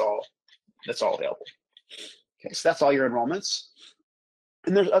 So that's all available. Okay, so that's all your enrollments.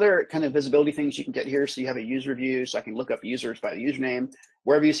 And there's other kind of visibility things you can get here. So you have a user view, so I can look up users by the username.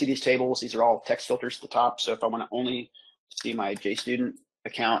 Wherever you see these tables, these are all text filters at the top. So if I want to only see my JStudent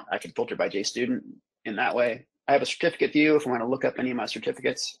account, I can filter by JStudent in that way. I have a certificate view. If I want to look up any of my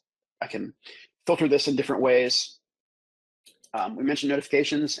certificates, I can filter this in different ways. We mentioned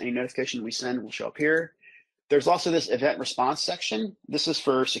notifications. Any notification we send will show up here. There's also this event response section. This is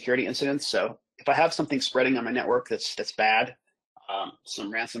for security incidents. So if I have something spreading on my network that's bad,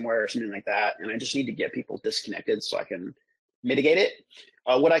 some ransomware or something like that, and I just need to get people disconnected so I can mitigate it,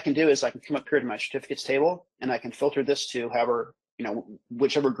 what I can do is I can come up here to my certificates table, and I can filter this to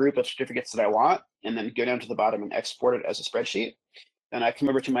whichever group of certificates that I want, and then go down to the bottom and export it as a spreadsheet. Then I come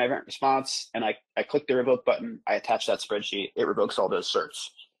over to my event response, and I click the revoke button. I attach that spreadsheet. It revokes all those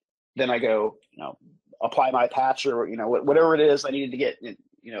certs. Then I go, apply my patch, or whatever it is I needed to get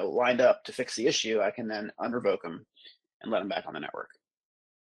lined up to fix the issue. I can then unrevoke them and let them back on the network.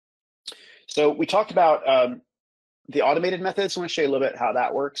 So we talked about the automated methods. I want to show you a little bit how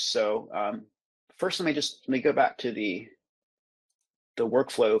that works. So first, let me go back to the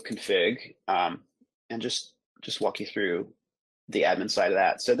workflow config and just walk you through the admin side of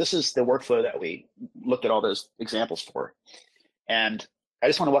that. So this is the workflow that we looked at all those examples for. And I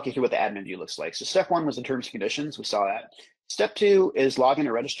just want to walk you through what the admin view looks like. So step 1 was the terms and conditions. We saw that. Step 2 is login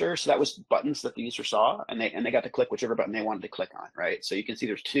or register. So that was buttons that the user saw, and they got to click whichever button they wanted to click on, right? So you can see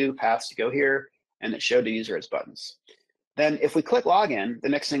there's 2 paths to go here, and it showed the user as buttons. Then if we click login, the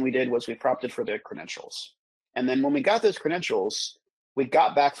next thing we did was we prompted for the credentials. And then when we got those credentials, we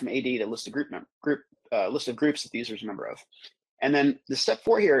got back from AD to list of list of groups that the user is a member of. And then the step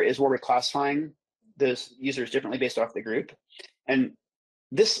 4 here is where we're classifying those users differently based off the group. And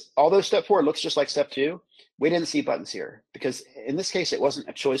although step 4 looks just like step 2, we didn't see buttons here, because in this case, it wasn't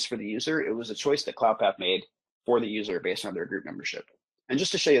a choice for the user. It was a choice that Cloudpath made for the user based on their group membership. And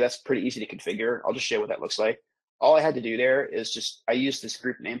just to show you, that's pretty easy to configure. I'll just show you what that looks like. All I had to do there is I used this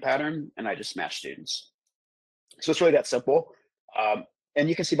group name pattern, and I just matched students. So it's really that simple. And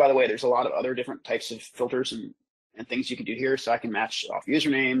you can see, by the way, there's a lot of other different types of filters and things you can do here. So I can match off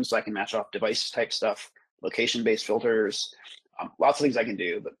usernames, I can match off device type stuff. location-based filters, lots of things I can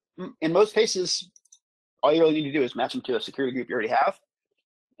do. But in most cases, all you really need to do is match them to a security group you already have,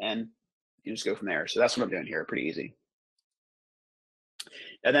 and you just go from there. So that's what I'm doing here, pretty easy.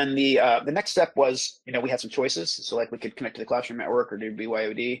 And then the next step was, we had some choices. So like we could connect to the classroom network or do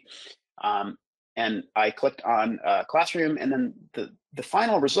BYOD. And I clicked on classroom, and then the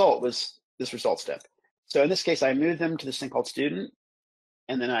final result was this result step. So in this case, I moved them to this thing called student,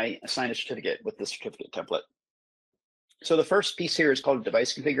 and then I assigned a certificate with the certificate template. So the first piece here is called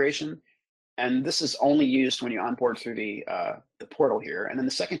device configuration, and this is only used when you onboard through the portal here. And then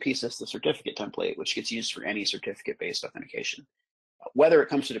the second piece is the certificate template, which gets used for any certificate-based authentication, whether it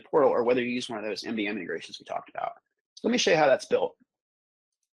comes to the portal or whether you use one of those MDM integrations we talked about. So let me show you how that's built.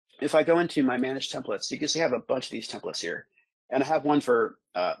 If I go into my managed templates, you can see I have a bunch of these templates here, and I have one for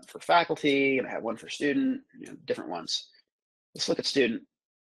faculty, and I have one for student, different ones. Let's look at student.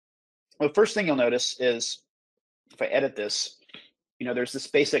 Well, the first thing you'll notice is if I edit this, there's this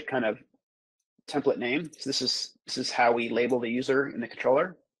basic kind of template name. So this is how we label the user in the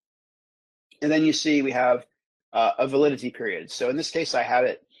controller. And then you see we have a validity period. So in this case, I have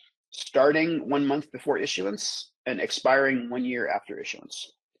it starting 1 month before issuance and expiring 1 year after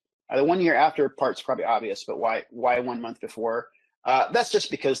issuance. The 1 year after part's probably obvious, but why 1 month before? That's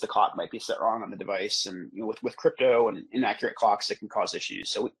just because the clock might be set wrong on the device, and with crypto and inaccurate clocks, it can cause issues.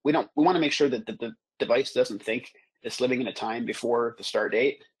 So we want to make sure that the device doesn't think it's living in a time before the start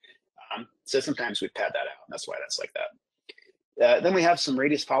date. So sometimes we pad that out, and that's why that's like that. Then we have some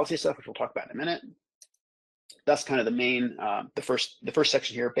radius policy stuff, which we'll talk about in a minute. That's kind of the main, the first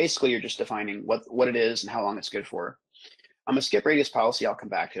section here. Basically, you're just defining what it is and how long it's good for. I'm gonna skip radius policy. I'll come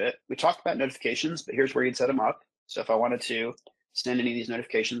back to it. We talked about notifications, but here's where you'd set them up. So if I wanted to send any of these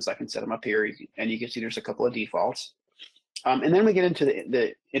notifications, I can set them up here, and you can see there's a couple of defaults. And then we get into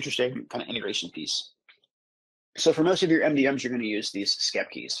the interesting kind of integration piece. So for most of your MDMs, you're going to use these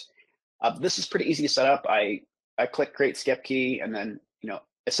SCEP keys. This is pretty easy to set up. I click create SCEP key, and then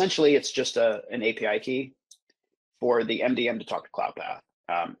essentially it's just an API key for the MDM to talk to Cloudpath.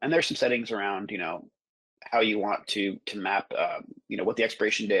 And there's some settings around how you want to map what the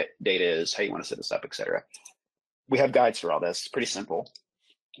expiration date is, how you want to set this up, etc. We have guides for all this. It's pretty simple,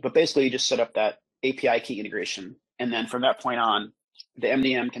 but basically you just set up that API key integration, and then from that point on, the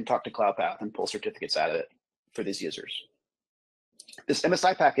MDM can talk to Cloudpath and pull certificates out of it for these users. This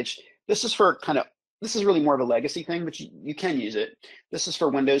MSI package, this is really more of a legacy thing, but you can use it. This is for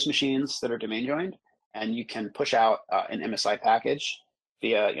Windows machines that are domain joined, and you can push out an MSI package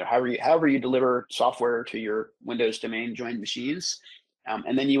via however you deliver software to your Windows domain joined machines.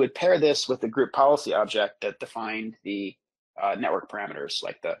 And then you would pair this with the group policy object that defined the network parameters,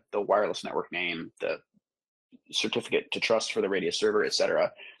 like the wireless network name, the certificate to trust for the radius server,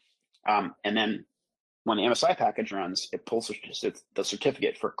 etc. And then when the MSI package runs, it pulls the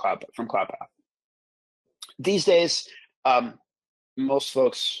certificate from Cloudpath. These days, most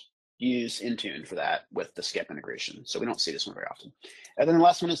folks use Intune for that with the SCEP integration, so we don't see this one very often. And then the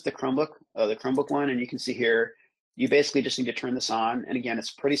last one is the Chromebook one, and you can see here, you basically just need to turn this on. And again,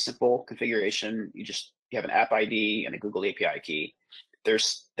 it's pretty simple configuration. You have an app ID and a Google API key.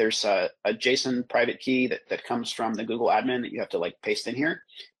 There's a JSON private key that comes from the Google admin that you have to paste in here.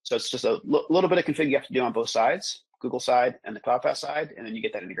 So it's just a little bit of config you have to do on both sides, Google side and the Cloudpath side, and then you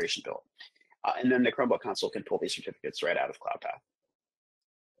get that integration built. And then the Chromebook console can pull these certificates right out of Cloudpath.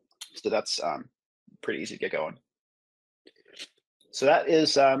 So that's pretty easy to get going. So that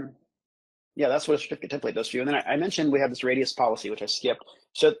is, that's what a certificate template does for you. And then I mentioned we have this radius policy, which I skipped.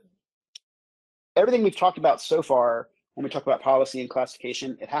 So everything we've talked about so far, when we talk about policy and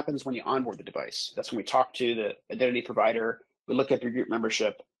classification, it happens when you onboard the device. That's when we talk to the identity provider, we look at your group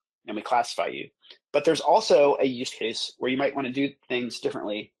membership, and we classify you. But there's also a use case where you might want to do things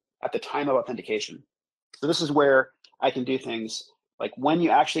differently at the time of authentication. So this is where I can do things like when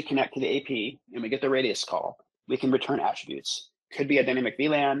you actually connect to the AP and we get the radius call, we can return attributes. Could be a dynamic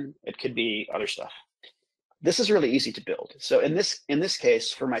VLAN, it could be other stuff. This is really easy to build. So in this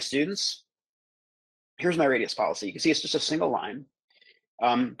case, for my students, here's my radius policy. You can see it's just a single line.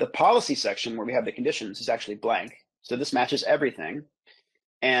 The policy section where we have the conditions is actually blank. So this matches everything.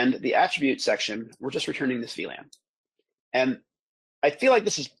 And the attribute section, we're just returning this VLAN. And I feel like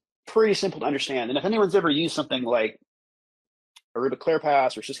this is pretty simple to understand. And if anyone's ever used something like Aruba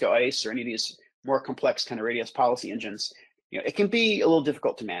ClearPass or Cisco ICE or any of these more complex kind of radius policy engines, it can be a little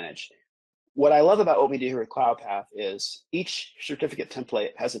difficult to manage. What I love about what we do here at Cloudpath is each certificate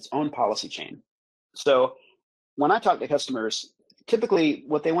template has its own policy chain. So when I talk to customers, typically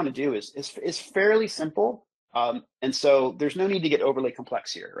what they want to do is fairly simple, And so there's no need to get overly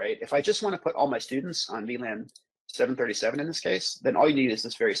complex here, right? If I just want to put all my students on VLAN 737 in this case, then all you need is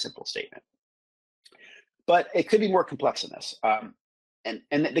this very simple statement. But it could be more complex than this. And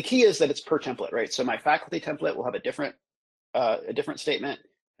the key is that it's per template, right? So my faculty template will have a different statement,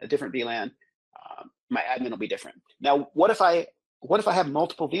 a different VLAN. My admin will be different. Now, what if I have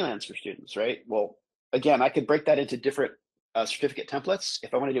multiple VLANs for students, right? Well, again, I could break that into different certificate templates.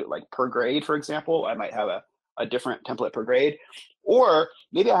 If I want to do it like per grade, for example, I might have a different template per grade. Or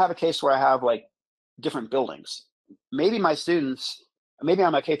maybe I have a case where I have like different buildings. Maybe my students, maybe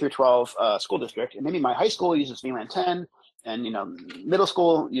I'm a K through 12 school district, and maybe my high school uses VLAN 10, and middle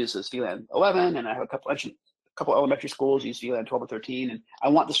school uses VLAN 11, and I have a couple elementary schools use VLAN 12 or 13, and I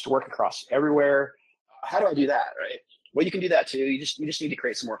want this to work across everywhere. How do I do that, right? Well, you can do that too. You just need to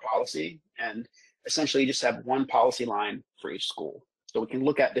create some more policy, and essentially you just have one policy line for each school. So we can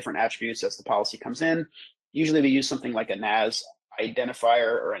look at different attributes as the policy comes in. Usually we use something like a NAS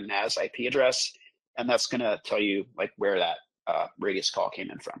identifier or a NAS IP address, and that's going to tell you like where that radius call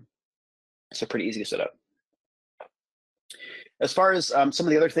came in from. So pretty easy to set up. As far as some of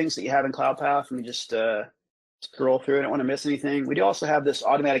the other things that you have in Cloudpath, let me just scroll through. I don't want to miss anything. We do also have this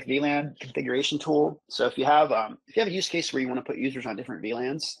automatic VLAN configuration tool. So if you have a use case where you want to put users on different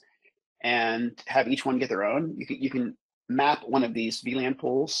VLANs and have each one get their own, you can map one of these VLAN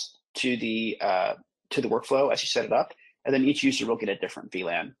pools to the workflow as you set it up, and then each user will get a different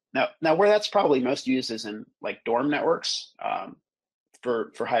VLAN. Now where that's probably most used is in like dorm networks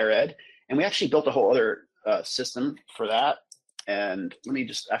for higher ed, and we actually built a whole other system for that. And let me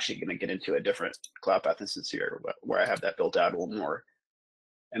just actually going to get into a different Cloudpath instance here where I have that built out a little more,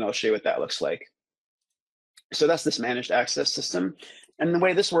 and I'll show you what that looks like. So that's this managed access system, and the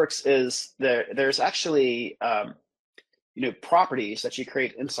way this works is there's actually properties that you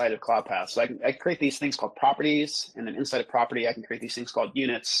create inside of Cloudpath. So I create these things called properties, and then inside of property I can create these things called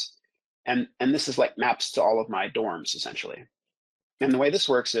units, and this is like maps to all of my dorms essentially. And the way this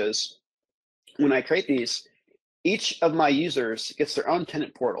works is when I create these, each of my users gets their own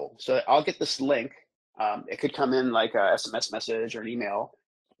tenant portal. So I'll get this link. It could come in like a SMS message or an email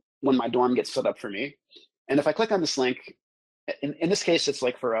when my dorm gets set up for me. And if I click on this link, in this case, it's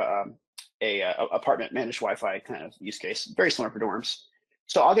like for a apartment managed Wi-Fi kind of use case, very similar for dorms.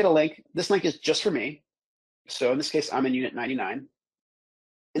 So I'll get a link. This link is just for me. So in this case, I'm in unit 99.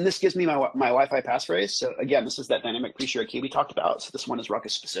 And this gives me my Wi-Fi passphrase. So again, this is that dynamic pre-shared key we talked about. So this one is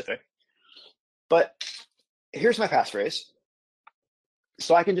RUCKUS specific. But here's my passphrase.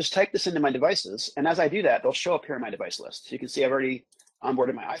 So I can just type this into my devices, and as I do that, they'll show up here in my device list. So you can see I've already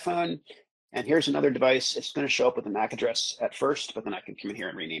onboarded my iPhone, and here's another device. It's going to show up with a MAC address at first, but then I can come in here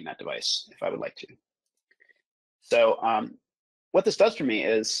and rename that device if I would like to. So what this does for me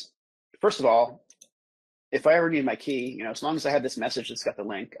is, first of all, if I ever need my key, as long as I have this message that's got the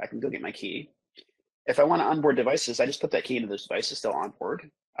link, I can go get my key. If I want to onboard devices, I just put that key into those devices, they'll onboard.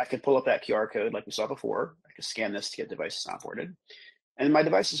 I could pull up that QR code like we saw before. I could scan this to get devices onboarded. And my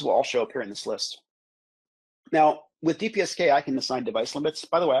devices will all show up here in this list. Now, with DPSK, I can assign device limits.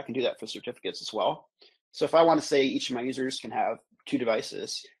 By the way, I can do that for certificates as well. So if I want to say each of my users can have 2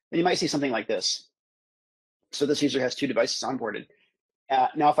 devices, then you might see something like this. So this user has 2 devices onboarded.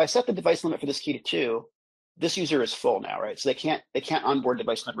 Now, if I set the device limit for this key to 2, this user is full now, right? So they can't onboard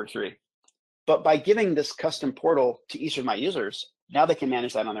device number 3. But by giving this custom portal to each of my users, now they can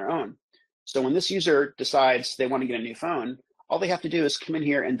manage that on their own. So when this user decides they want to get a new phone, all they have to do is come in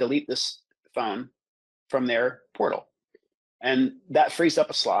here and delete this phone from their portal. And that frees up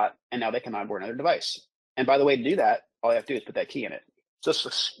a slot, and now they can onboard another device. And by the way, to do that, all they have to do is put that key in it. So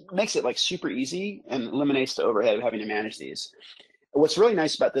this makes it like super easy and eliminates the overhead of having to manage these. What's really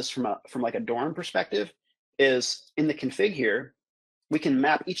nice about this from like a dorm perspective is in the config here, we can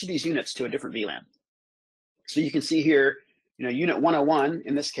map each of these units to a different VLAN. So you can see here, unit 101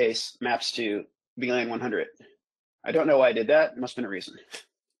 in this case maps to VLAN 100. I don't know why I did that. There must have been a reason.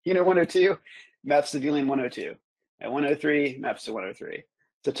 Unit 102 maps to VLAN 102. And 103 maps to 103.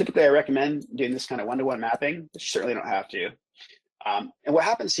 So typically I recommend doing this kind of one-to-one mapping, but you certainly don't have to. And what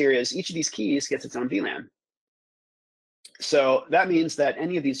happens here is each of these keys gets its own VLAN. So that means that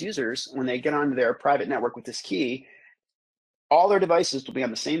any of these users, when they get onto their private network with this key, all their devices will be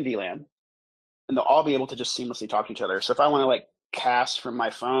on the same VLAN, and they'll all be able to just seamlessly talk to each other. So if I want to like cast from my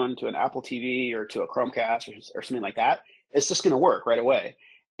phone to an Apple TV or to a Chromecast or something like that, it's just going to work right away.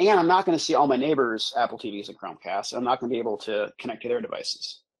 And I'm not going to see all my neighbors' Apple TVs and Chromecasts. I'm not going to be able to connect to their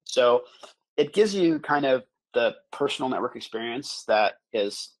devices. So it gives you kind of the personal network experience that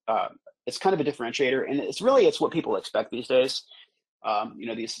is, it's kind of a differentiator. And it's what people expect these days.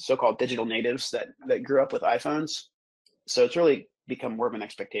 these so-called digital natives that grew up with iPhones. So it's really become more of an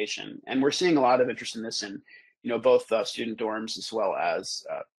expectation. And we're seeing a lot of interest in this in, both student dorms as well as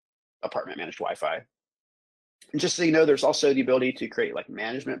apartment managed Wi-Fi. And just so you know, there's also the ability to create like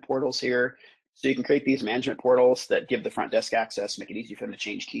management portals here. So you can create these management portals that give the front desk access, make it easy for them to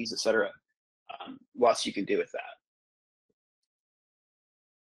change keys, etc. Lots you can do with that.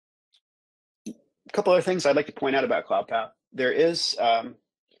 A couple other things I'd like to point out about Cloudpath. There is,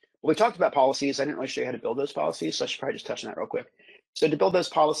 we talked about policies. I didn't really show you how to build those policies, so I should probably just touch on that real quick. So to build those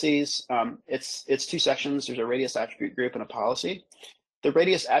policies, it's two sections. There's a radius attribute group and a policy. The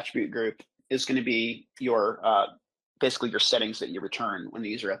radius attribute group is going to be your basically your settings that you return when the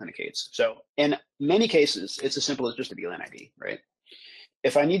user authenticates. So in many cases, it's as simple as just a VLAN ID, right?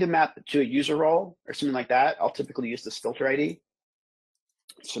 If I need to map to a user role or something like that, I'll typically use this filter ID.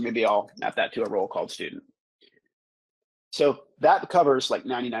 So maybe I'll map that to a role called student. So that covers like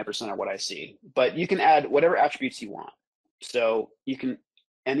 99% of what I see, but you can add whatever attributes you want. So you can,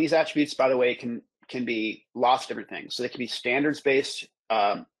 and these attributes, by the way, can be lots of different things. So they can be standards-based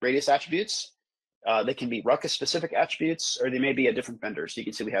radius attributes. They can be RUCKUS specific attributes, or they may be a different vendor. So you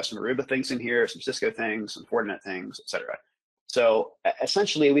can see we have some Aruba things in here, some Cisco things, some Fortinet things, etc. So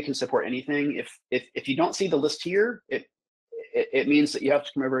essentially, we can support anything. If you don't see the list here, it means that you have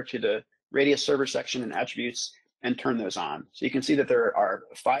to come over to the radius server section and attributes and turn those on. So you can see that there are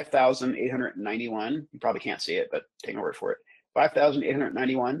 5,891. You probably can't see it, but take my word for it.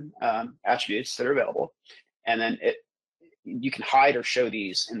 5,891 attributes that are available, and then you can hide or show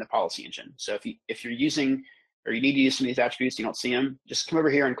these in the policy engine. So if you're using or you need to use some of these attributes, you don't see them, just come over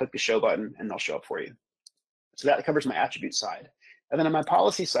here and click the show button, and they'll show up for you. So that covers my attribute side. And then on my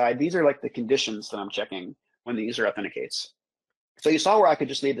policy side, these are like the conditions that I'm checking when the user authenticates. So you saw where I could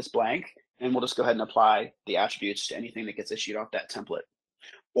just leave this blank, and we'll just go ahead and apply the attributes to anything that gets issued off that template.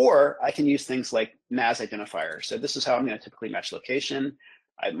 Or I can use things like NAS identifier. So this is how I'm going to typically match location.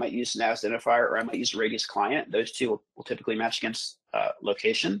 I might use NAS identifier, or I might use radius client. Those two will typically match against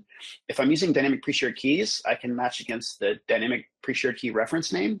location. If I'm using dynamic pre-shared keys, I can match against the dynamic pre-shared key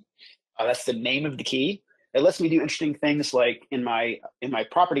reference name. That's the name of the key. It lets me do interesting things like in my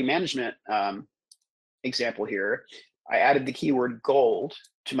property management example here, I added the keyword gold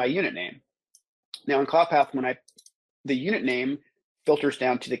to my unit name. Now in Cloudpath, the unit name filters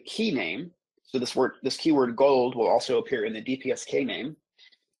down to the key name. So this keyword gold will also appear in the DPSK name.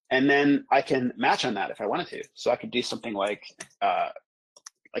 And then I can match on that if I wanted to. So I could do something like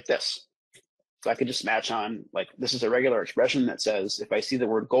this. So I could just match on, like, this is a regular expression that says, if I see the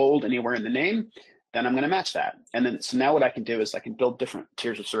word gold anywhere in the name, then I'm going to match that. And then, so now what I can do is I can build different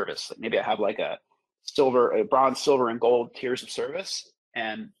tiers of service. Like maybe I have like a bronze, silver, and gold tiers of service.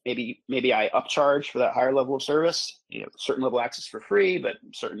 And maybe I upcharge for that higher level of service, certain level access for free, but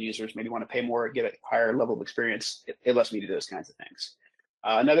certain users maybe want to pay more, get a higher level of experience. It lets me do those kinds of things.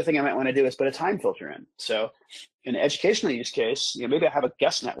 Another thing I might want to do is put a time filter in. So in an educational use case, maybe I have a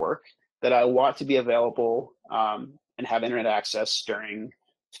guest network that I want to be available and have internet access during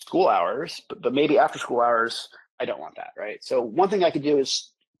school hours, but maybe after school hours, I don't want that, right? So one thing I could do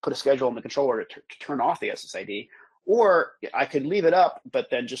is put a schedule in the controller to turn off the SSID, or I could leave it up, but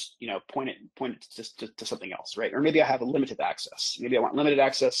then just point it to something else, right? Or maybe I have a limited access. Maybe I want limited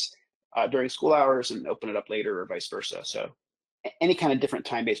access during school hours and open it up later, or vice versa. So any kind of different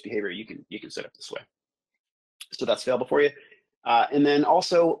time-based behavior you can set up this way. So that's available for you. And then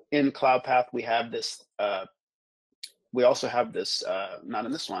also in Cloudpath, we have this. We also have this. Not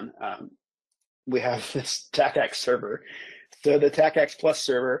in this one. We have this TACAX server. So the TACAX Plus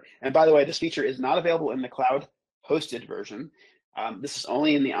server. And by the way, this feature is not available in the cloud hosted version. This is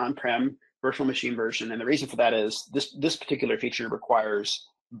only in the on-prem virtual machine version. And the reason for that is this particular feature requires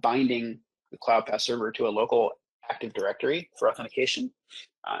binding the Cloudpath server to a local Active Directory for authentication.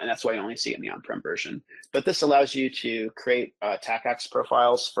 And that's why you only see it in the on-prem version. But this allows you to create TACAX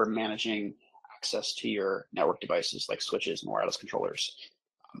profiles for managing access to your network devices like switches and wireless controllers.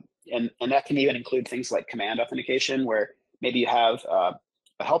 And that can even include things like command authentication, where maybe you have a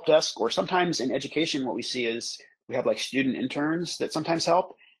help desk, or sometimes in education, what we see is we have like student interns that sometimes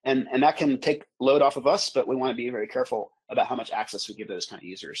help, and that can take load off of us, but we want to be very careful about how much access we give those kind of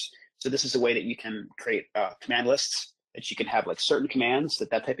users. So this is a way that you can create command lists that you can have like certain commands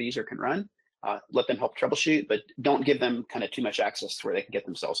that type of user can run, let them help troubleshoot, but don't give them kind of too much access to where they can get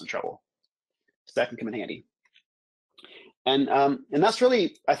themselves in trouble. So that can come in handy. And that's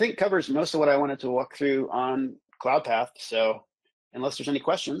really, I think, covers most of what I wanted to walk through on Cloudpath. So unless there's any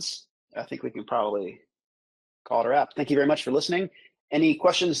questions, I think we can probably call it a wrap. Thank you very much for listening. Any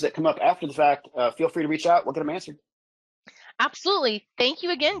questions that come up after the fact, feel free to reach out. We'll get them answered. Absolutely. Thank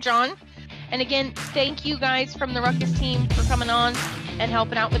you again, John. And again, thank you guys from the Ruckus team for coming on and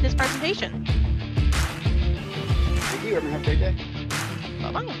helping out with this presentation. Thank you. Everyone have a great day.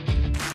 Bye-bye.